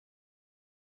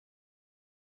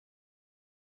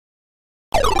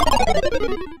Hi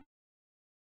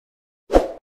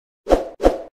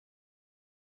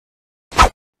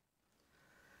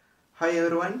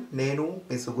everyone, నేను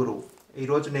మీ సుగురు.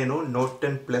 ఈరోజు నేను నోట్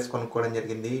 10 ప్లస్ కొనుక్కోవడం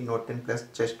జరిగింది. నోట్ 10 ప్లస్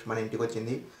జస్ట్ మన ఇంటికి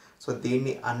వచ్చింది. సో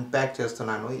దీన్ని అన్ప్యాక్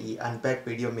చేస్తున్నాను. ఈ అన్ప్యాక్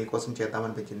వీడియో మీకోసం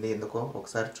చేద్దామనిపించింది. ఎందుకో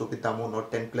ఒకసారి చూపిద్దాము నోట్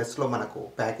 10 ప్లస్లో మనకు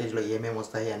ప్యాకేజ్లో ఏమేమి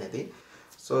వస్తాయి అనేది.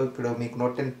 సో ఇప్పుడు మీకు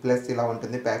నోట్ 10 ప్లస్ ఇలా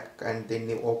ఉంటుంది ప్యాక్, అండ్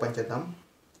దీన్ని ఓపెన్ చేద్దాం.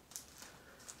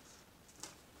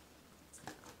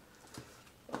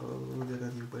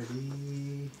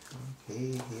 Okay,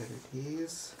 here it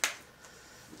is.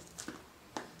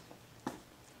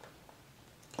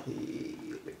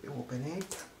 Let me open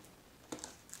it.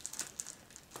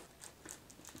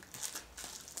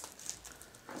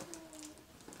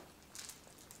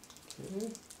 Okay.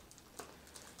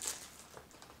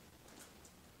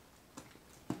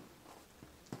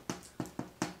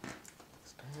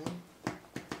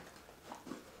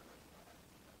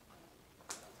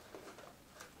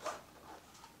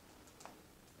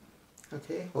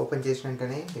 Okay, open చేసిన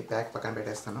వెంటనే ఈ ప్యాక్ పక్కన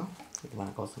పెట్టేస్తాను. ఇది మన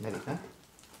కోసం ఇక.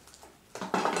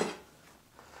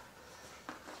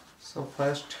 సో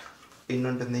ఫస్ట్ పిన్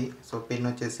ఉంటుంది. సో పిన్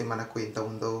వచ్చేసి మనకు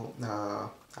ఇంతకుముందు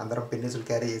అందరం పిన్నిస్లు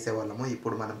క్యారీ చేసేవాళ్ళము.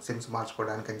 ఇప్పుడు మనం సిమ్స్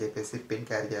మార్చుకోవడానికి అని చెప్పేసి పిన్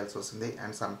క్యారీ చేయాల్సి వస్తుంది.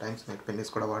 అండ్ సమ్ టైమ్స్ మీకు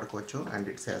పిన్నిస్ కూడా వాడుకోవచ్చు, and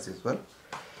it's as usual.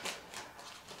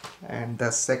 And the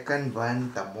second one,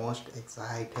 the most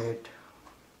excited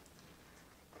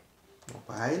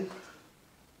mobile.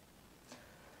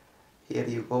 Here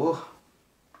you go.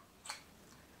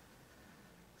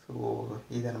 So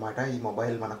ఇదనమాట ఈ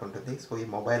మొబైల్ మనకు ఉంటుంది. సో ఈ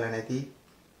మొబైల్ అనేది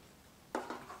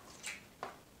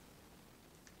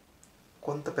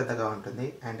కొంత పెద్దగా ఉంటుంది,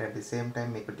 and at the same time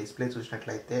మీకు డిస్ప్లే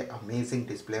చూసినట్లయితే అమేజింగ్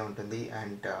డిస్ప్లే ఉంటుంది.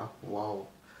 అండ్ వావ్,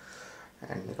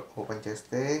 అండ్ మీరు ఓపెన్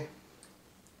చేస్తే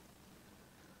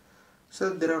so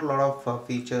there are lot of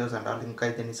features and all. ఇంకా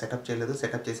దీన్ని సెటప్ చేయలేదు.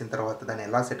 సెటప్ చేసిన తర్వాత దాన్ని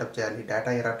ఎలా సెటప్ చేయాలి,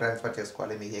 డేటా ఎలా ట్రాన్స్ఫర్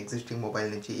చేసుకోవాలి మీ ఎగ్జిస్టింగ్ మొబైల్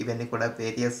నుంచి, ఇవన్నీ కూడా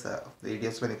వేరియస్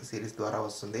వీడియోస్లో మీకు సిరీస్ ద్వారా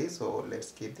వస్తుంది. So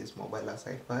let's keep this mobile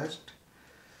aside first.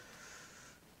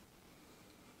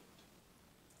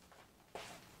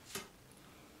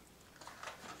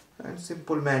 And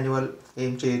simple manual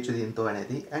ఏం చేయొచ్చు దీంతో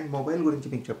అనేది. అండ్ మొబైల్ గురించి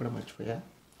మీకు చెప్పడం మర్చిపోయా.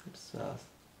 It's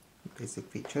basic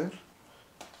feature.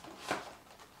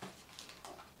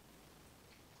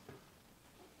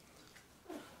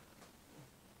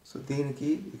 సో దీనికి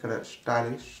ఇక్కడ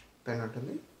స్టైలిష్ పెన్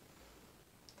ఉంటుంది.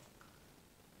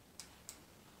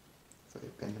 సో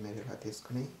ఈ పెన్ మీరు ఇలా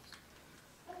తీసుకుని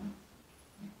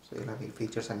సో ఇలా మీకు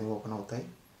ఫీచర్స్ అన్నీ ఓపెన్ అవుతాయి.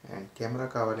 అండ్ కెమెరా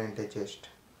కావాలంటే జస్ట్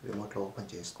రిమోట్లో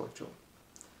ఓపెన్ చేసుకోవచ్చు.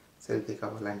 సెల్ఫీ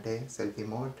కావాలంటే selfie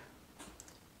mode,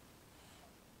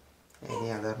 any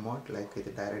other mode like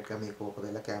ఇది డైరెక్ట్గా మీకు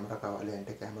ఒకవేళ కెమెరా కావాలి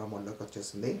అంటే కెమెరా మోడ్లోకి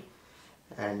వచ్చేస్తుంది.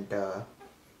 అండ్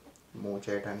మూవ్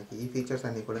చేయడానికి ఈ ఫీచర్స్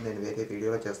అన్నీ కూడా నేను వేరే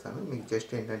వీడియోలో చేస్తాను. మీకు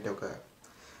జస్ట్ ఏంటంటే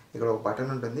ఇక్కడ ఒక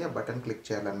బటన్ ఉంటుంది. ఆ బటన్ క్లిక్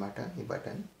చేయాలన్నమాట. ఈ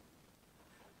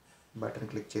బటన్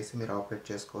క్లిక్ చేసి మీరు ఆపరేట్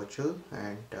చేసుకోవచ్చు.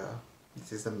 And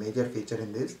this is the major feature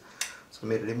in this. So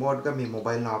మీరు రిమోట్గా మీ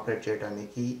మొబైల్ని ఆపరేట్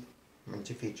చేయడానికి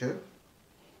మంచి feature.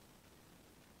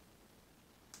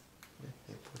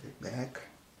 Put it back.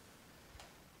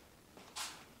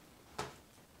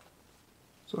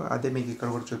 So అదే మీకు ఇక్కడ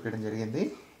కూడా చూపించడం జరిగింది.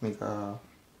 మీకు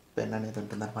పెన్ అనేది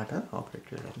ఉంటుందన్నమాట ఆపరేట్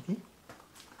చేయడానికి.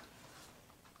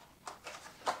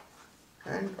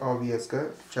 అండ్ ఆబ్వియస్గా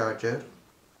charger,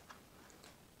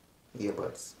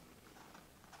 earbuds.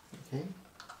 Okay,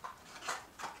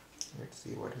 let's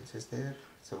see what is there.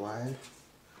 It's a wire,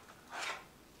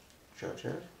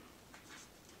 charger,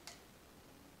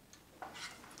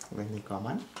 very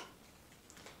common,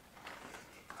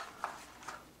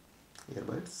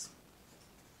 earbuds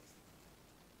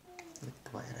with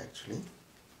wire actually.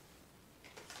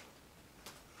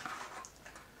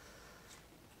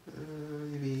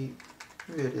 ఇవి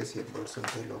వేరియస్ ఇయర్బడ్స్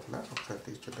ఉంటాయి లోపల. ఒకసారి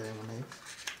తీసి చూద్దాం ఏమున్నాయి.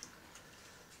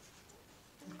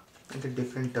 అంటే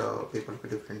డిఫరెంట్ పీపుల్కి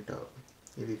డిఫరెంట్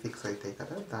ఇవి ఫిక్స్ అవుతాయి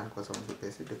కదా, దానికోసం అని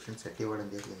చెప్పేసి డిఫరెంట్ సెట్ ఇవ్వడం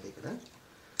జరిగింది ఇక్కడ.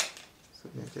 సో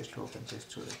మీరు జస్ట్ ఓపెన్ చేసి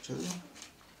చూడొచ్చు.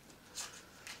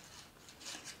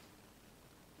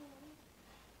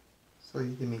 సో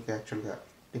ఇది మీకు యాక్చువల్గా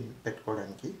పిన్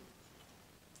పెట్టుకోవడానికి.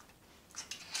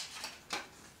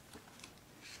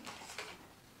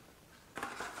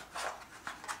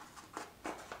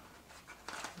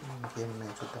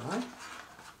 ఇంకేమున్నాయో చూద్దామా.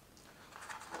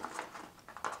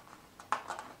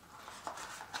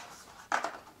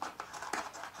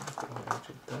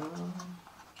 చూద్దాం.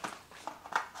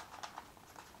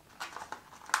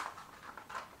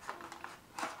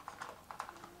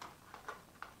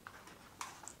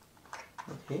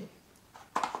 Okay,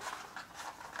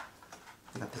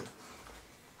 nothing.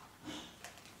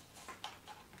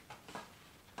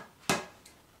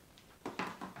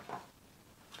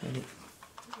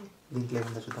 దీంట్లో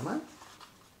ఏముందో చూద్దామా.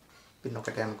 పిన్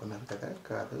ఒకటే అనుకున్నారు కదా,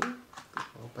 కాదు.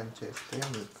 ఓపెన్ చేస్తే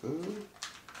మీకు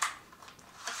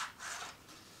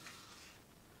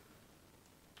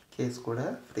కేస్ కూడా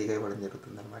ఫ్రీగా ఇవ్వడం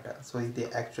జరుగుతుంది అనమాట. సో ఇది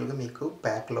యాక్చువల్గా మీకు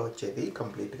ప్యాక్లో వచ్చేది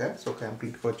కంప్లీట్గా. సో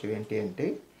కంప్లీట్గా వచ్చేవి ఏంటి అంటే,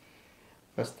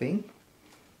 first thing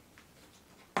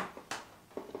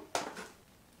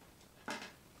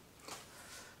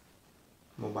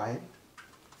mobile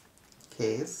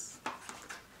case,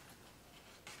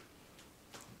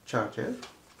 charger,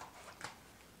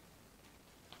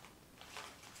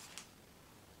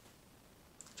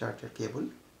 charger cable,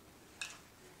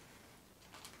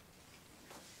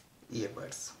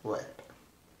 earbuds wire.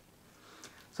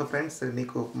 So friends,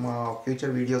 మీకు మా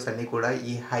ఫ్యూచర్ వీడియోస్ అన్నీ కూడా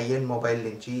ఈ హై ఎండ్ మొబైల్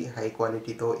నుంచి హై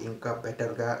క్వాలిటీతో ఇంకా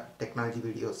బెటర్గా technology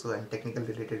videos and technical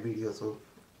related videos,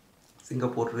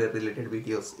 Singapore related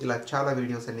videos, ఇలా చాలా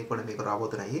వీడియోస్ అన్నీ కూడా మీకు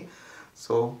రాబోతున్నాయి.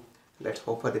 So let's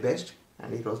hope for the best.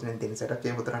 And ఈరోజు నేను దీన్ని సెటప్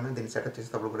చేయబోతున్నాను. దీన్ని సెటప్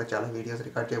చేసేటప్పుడు కూడా చాలా వీడియోస్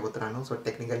రికార్డ్ చేయబోతున్నాను. So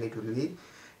technically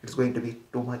it's going to be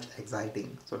too much exciting.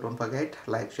 So don't forget,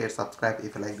 like, share, subscribe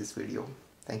if you like this video.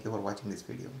 Thank you for watching this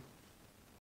video.